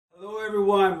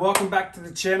everyone, welcome back to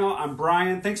the channel. I'm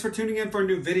Brian. Thanks for tuning in for a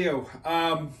new video.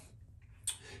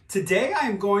 Today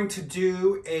I'm going to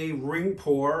do a ring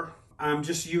pour. I'm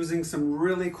just using some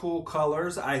really cool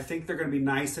colors. I think they're going to be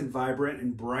nice and vibrant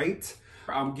and bright.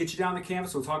 I'll get you down the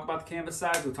canvas. We'll talk about the canvas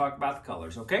size. We'll talk about the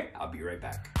colors. Okay, I'll be right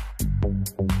back.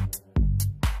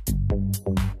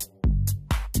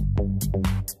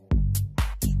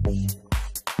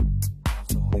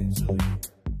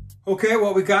 Okay,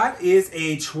 what we got is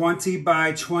a 20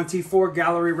 by 24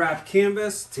 gallery wrap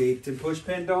canvas, taped and push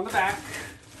pinned on the back.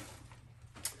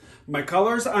 My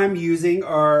colors I'm using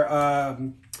are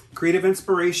Creative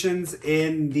Inspirations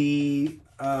in the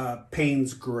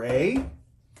Payne's Gray,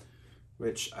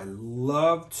 which I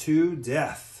love to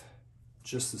death.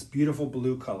 Just this beautiful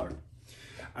blue color.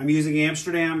 I'm using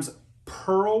Amsterdam's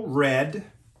Pearl Red,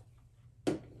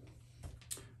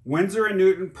 Winsor &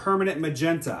 Newton Permanent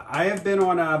Magenta. I have been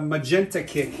on a magenta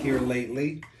kick here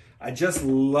lately. I just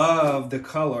love the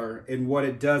color and what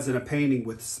it does in a painting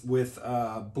with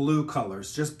blue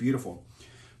colors. Just beautiful.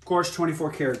 Of course,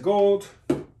 24 karat gold.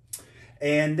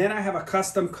 And then I have a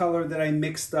custom color that I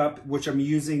mixed up, which I'm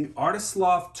using Artist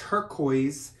Loft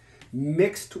Turquoise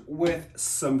mixed with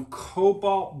some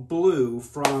cobalt blue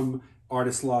from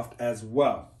Artist Loft as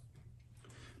well.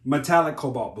 Metallic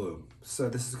cobalt blue. So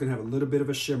this is going to have a little bit of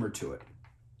a shimmer to it.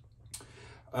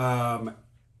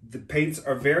 The paints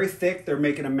are very thick. They're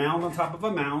making a mound on top of a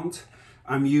mound.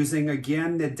 I'm using,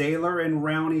 again, the Daler and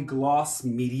Rowney Gloss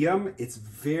Medium. It's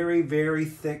very, very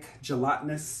thick,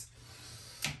 gelatinous.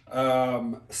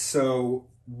 So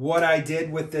what I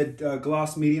did with the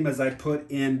Gloss Medium is I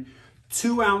put in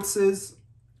 2 ounces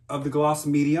of the Gloss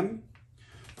Medium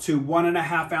to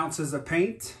 1.5 ounces of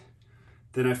paint.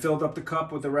 Then I filled up the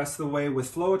cup with the rest of the way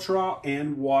with Floetrol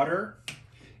and water.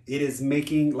 It is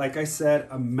making, like I said,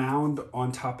 a mound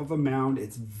on top of a mound.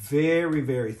 It's very,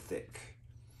 very thick.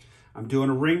 I'm doing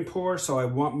a ring pour, so I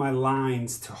want my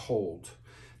lines to hold.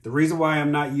 The reason why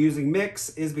I'm not using mix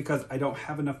is because I don't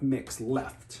have enough mix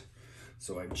left.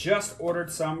 So I just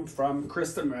ordered some from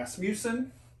Krista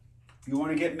Rasmussen. If you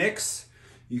want to get mix,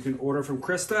 you can order from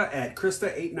Krista at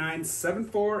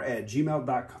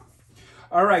krista8974@gmail.com.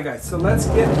 All right, guys, so let's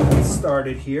get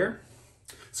started here.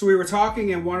 So we were talking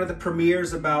in one of the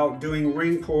premieres about doing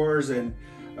ring pours, and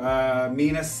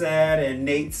Mina said and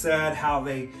Nate said how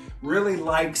they really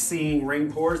like seeing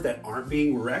ring pours that aren't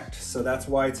being wrecked. So that's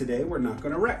why today we're not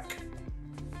gonna wreck.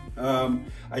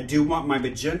 I do want my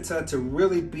magenta to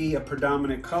really be a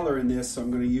predominant color in this, so I'm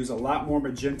gonna use a lot more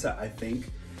magenta, I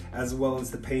think, as well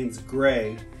as the Payne's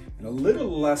Gray, and a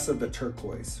little less of the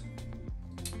turquoise.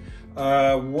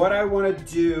 What I want to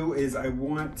do is I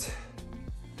want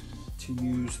to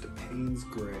use the Payne's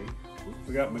Gray. Oops,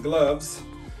 forgot my gloves.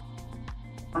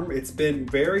 It's been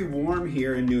very warm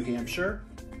here in New Hampshire.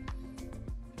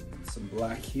 Some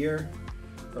black here,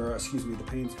 or excuse me, the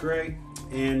Payne's Gray.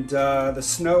 And the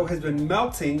snow has been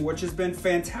melting, which has been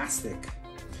fantastic.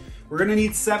 We're gonna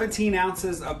need 17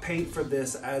 ounces of paint for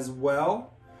this as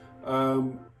well,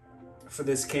 for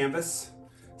this canvas.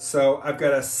 So I've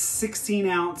got a 16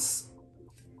 ounce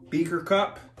beaker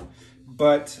cup,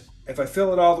 but if I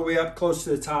fill it all the way up close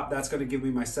to the top, that's going to give me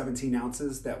my 17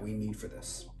 ounces that we need for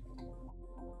this.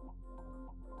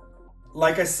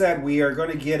 Like I said, we are going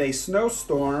to get a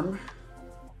snowstorm,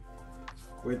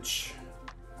 which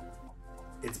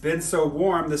it's been so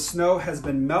warm, the snow has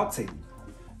been melting,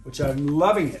 which I'm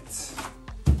loving it.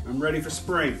 I'm ready for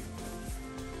spring.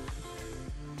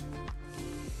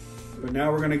 But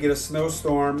now we're going to get a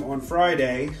snowstorm on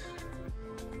Friday,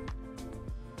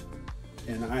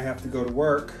 and I have to go to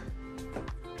work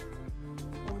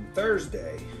on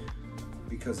Thursday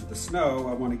because of the snow.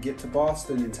 I want to get to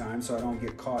Boston in time so I don't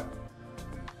get caught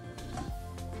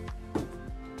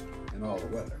in all the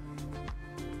weather.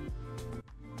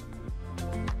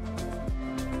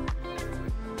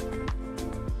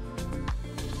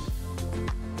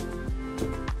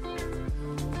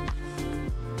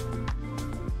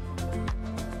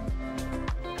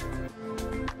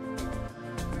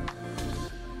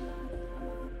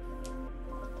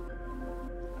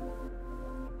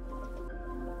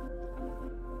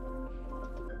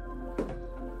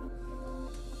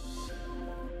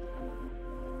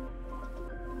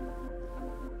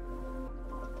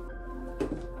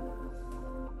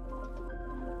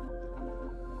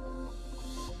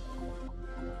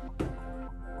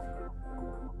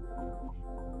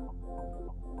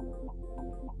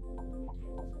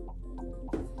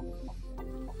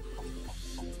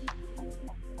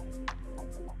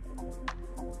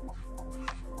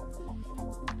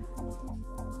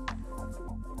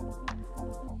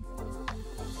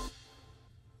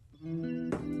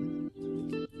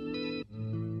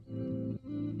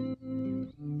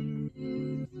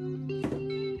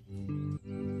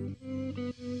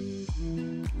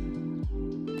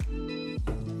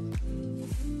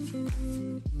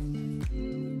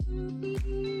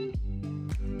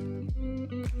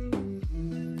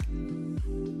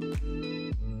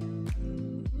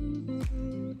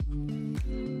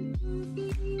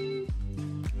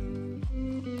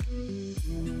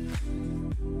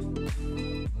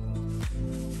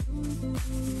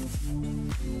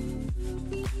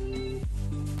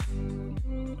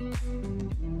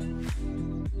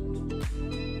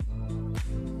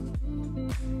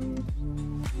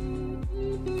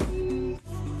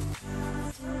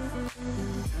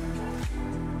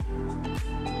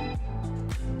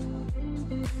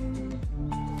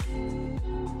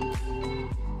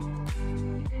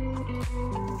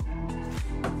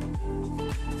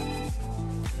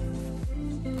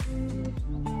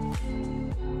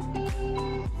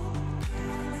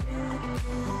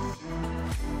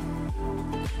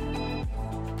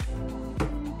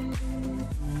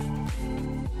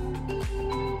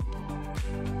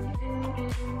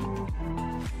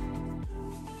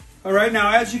 All right,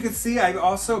 now as you can see, I've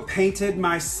also painted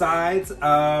my sides.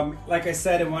 Like I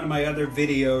said in one of my other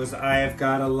videos, I have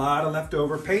got a lot of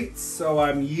leftover paints, so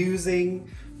I'm using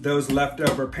those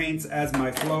leftover paints as my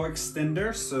flow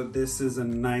extender. So this is a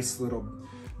nice little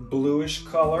bluish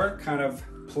color, kind of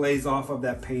plays off of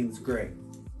that Payne's gray.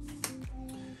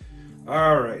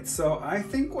 All right, so I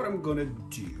think what I'm gonna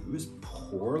do is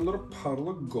pour a little puddle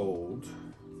of gold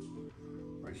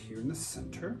right here in the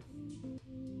center.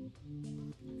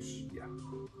 Yeah.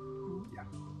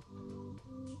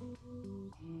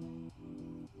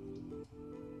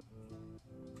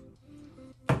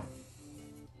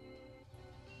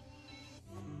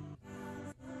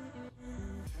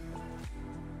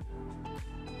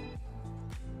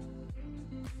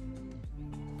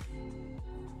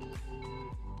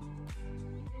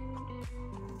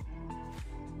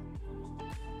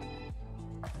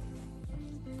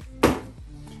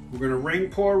 We're gonna ring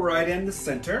pour right in the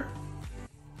center.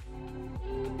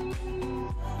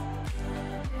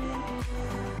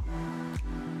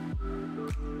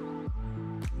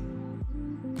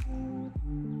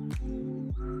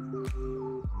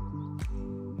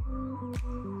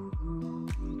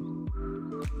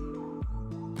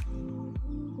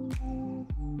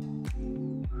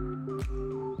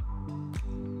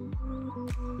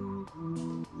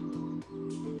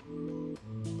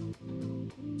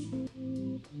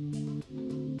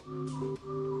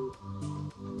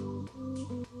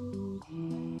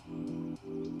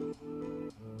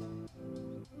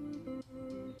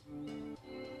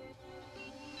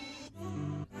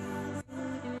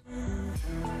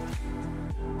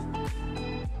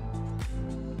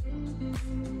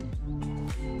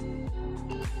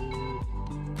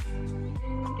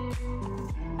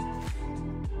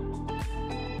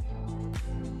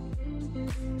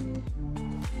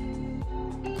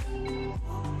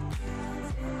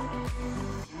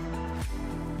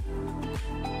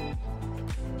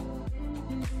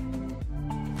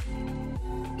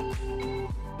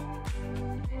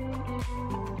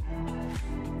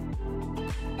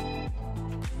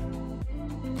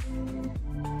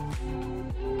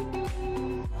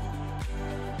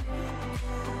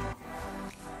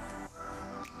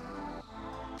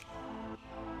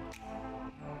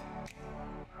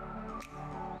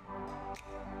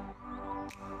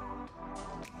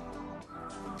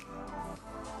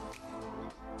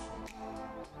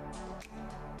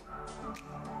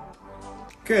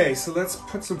 Okay, so let's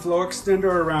put some flow extender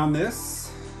around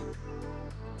this.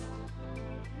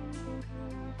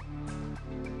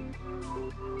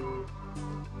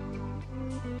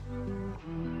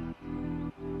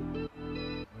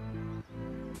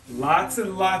 Lots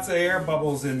and lots of air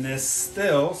bubbles in this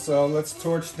still, so let's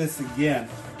torch this again.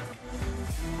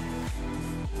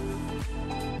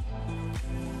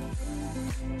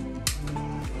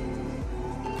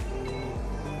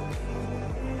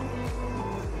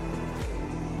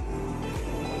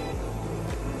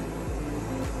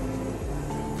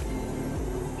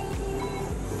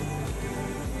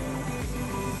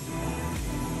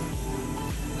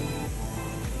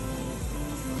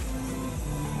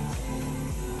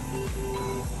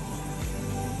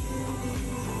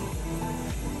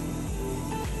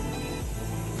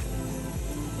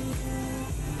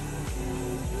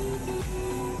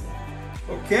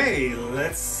 Okay,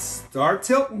 let's start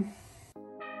tilting.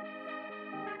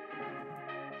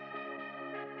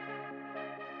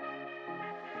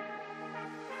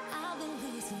 I've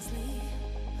been losing sleep,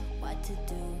 what to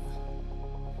do?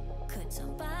 Could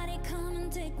somebody come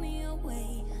and take me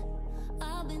away?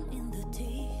 I've been in the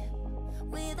deep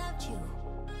without you,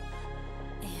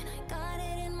 and I got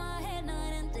it in my head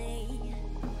night and day.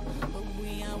 But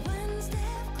we are one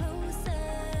step closer.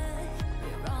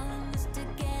 We're all in this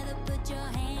together. Put your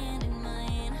hand in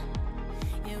mine.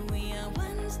 Yeah, we are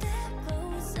one step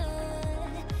closer.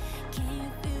 Can you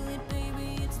feel it,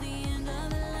 baby? It's the end of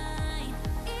the line.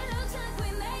 It looks like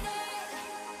we made it.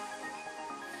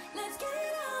 Let's get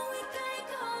it on. We got it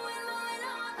going, moving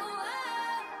on. Oh,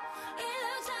 it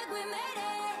looks like we made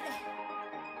it.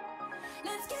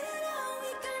 Let's get it on. We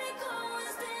got it going,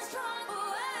 stay strong.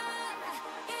 Oh,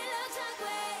 it looks like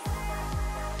we.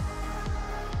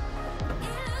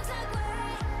 It looks like we.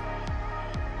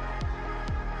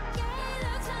 Yeah, it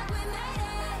looks like we made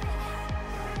it.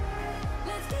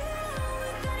 Let's get it on. We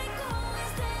got it going,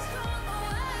 stay strong.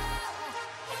 Oh,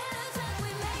 it looks like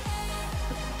we made it.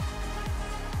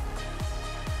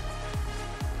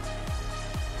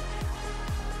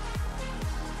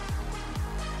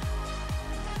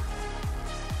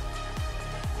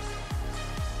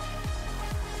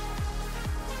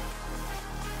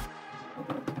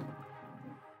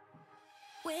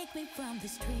 Wake me from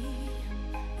this dream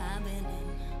I've been in.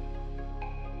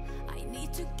 I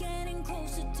need to get in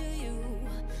closer to you.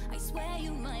 I swear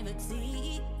you might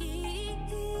succeed.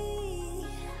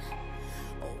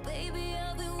 Oh baby,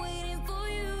 I've been waiting for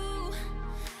you.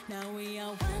 Now we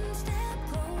are one step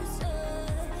closer.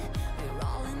 We're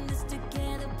all in this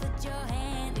together. Put your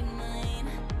hand in mine.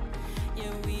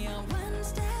 Yeah, we are one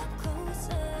step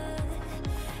closer.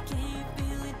 Can you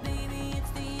feel it, baby?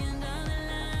 It's the end of the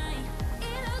line.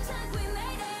 It looks like we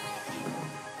made it.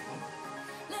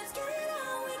 Let's get it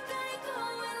on. We got it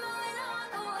going, moving on.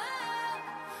 Oh, wow.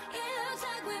 It looks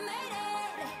like we made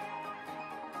it.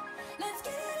 Let's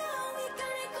get it on. We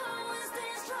got it going,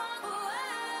 stay strong. Oh,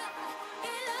 wow.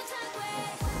 It looks like we.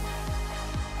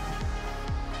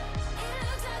 It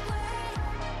looks like we.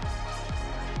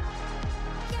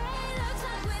 Yeah, it looks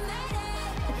like we made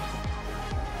it.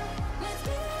 Let's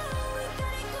get it on. We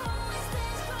got it going, stay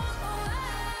strong. Oh,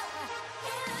 wow.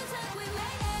 It looks like we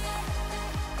made it.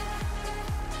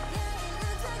 Yeah, it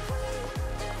looks like we.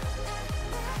 It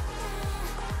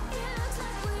looks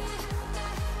like we.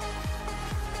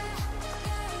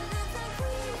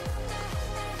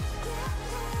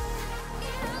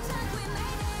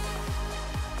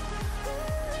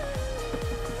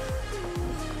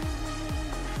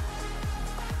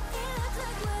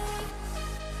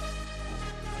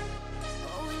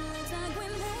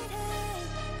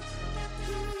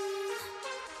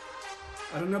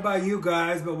 I don't know about you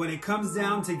guys, but when it comes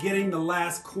down to getting the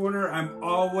last corner, I'm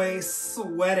always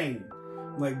sweating.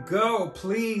 I'm like, go,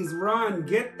 please, run,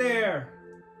 get there.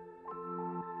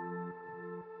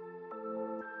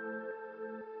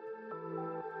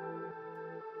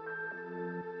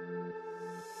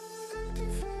 Empty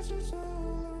faces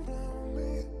all around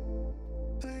me.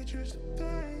 They just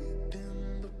fade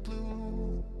in the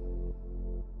blue.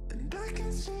 And I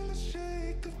can still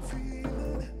shake the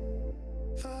feeling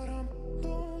that I'm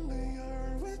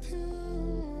lonelier with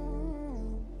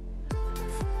you. Empty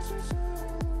faces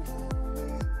all around me.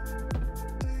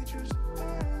 They just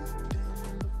fade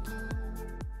in the blue.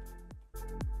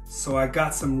 So I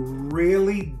got some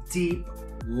really deep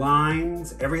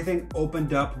lines. Everything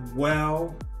opened up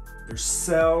well. There's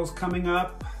cells coming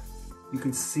up. You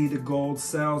can see the gold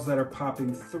cells that are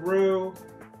popping through.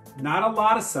 Not a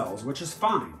lot of cells, which is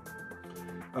fine.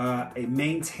 It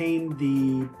maintained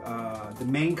the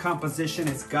main composition.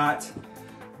 It's got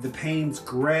the Payne's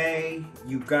gray.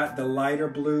 You've got the lighter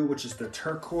blue, which is the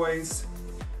turquoise.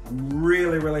 I'm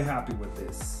really, really happy with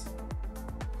this.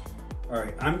 All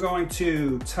right, I'm going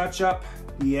to touch up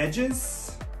the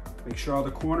edges. Make sure all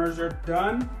the corners are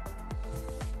done.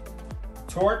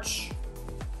 Torch,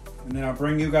 and then I'll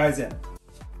bring you guys in.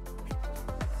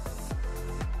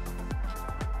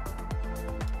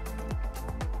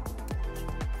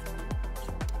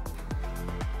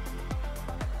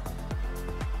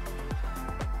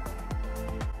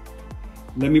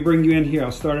 Let me bring you in here.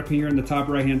 I'll start up here in the top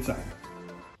right-hand side.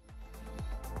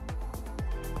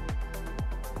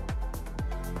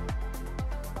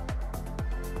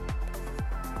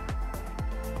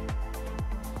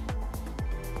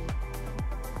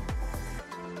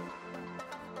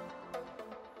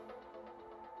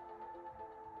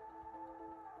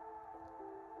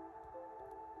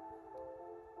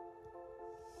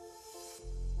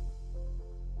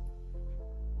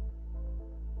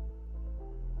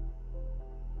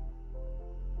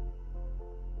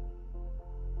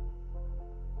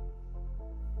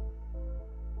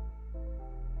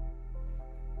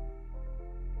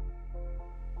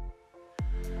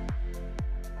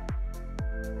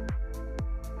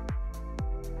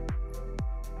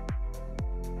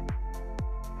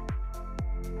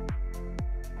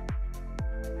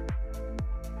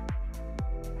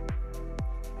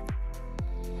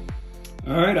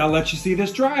 All right, I'll let you see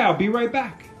this dry. I'll be right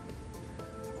back.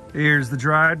 Here's the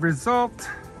dried result.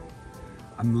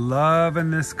 I'm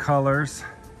loving this colors.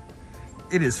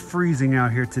 It is freezing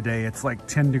out here today. It's like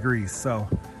 10 degrees, so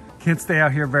can't stay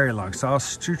out here very long. So I'll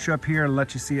shoot you up here and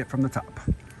let you see it from the top.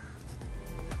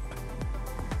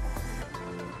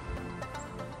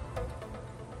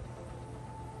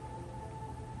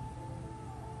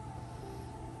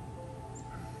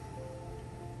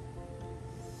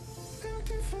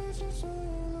 Empty faces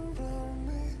all around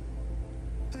me.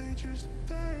 They just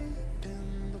fade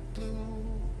in the blue.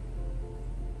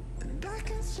 And I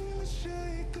can still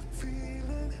shake the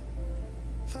feeling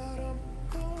that I'm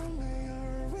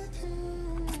lonelier with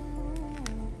you.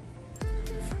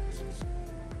 Empty faces.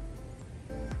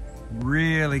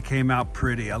 Really came out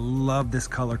pretty. I love this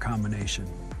color combination.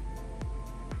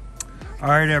 All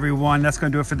right, everyone, that's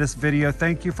gonna do it for this video.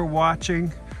 Thank you for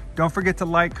watching. Don't forget to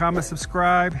like, comment,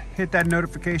 subscribe, hit that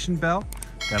notification bell.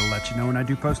 That'll let you know when I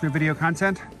do post new video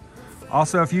content.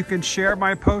 Also, if you can share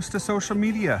my post to social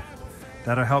media,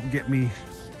 that'll help get me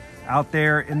out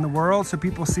there in the world so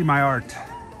people see my art.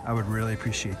 I would really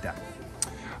appreciate that.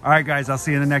 All right, guys, I'll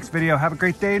see you in the next video. Have a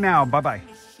great day now. Bye-bye.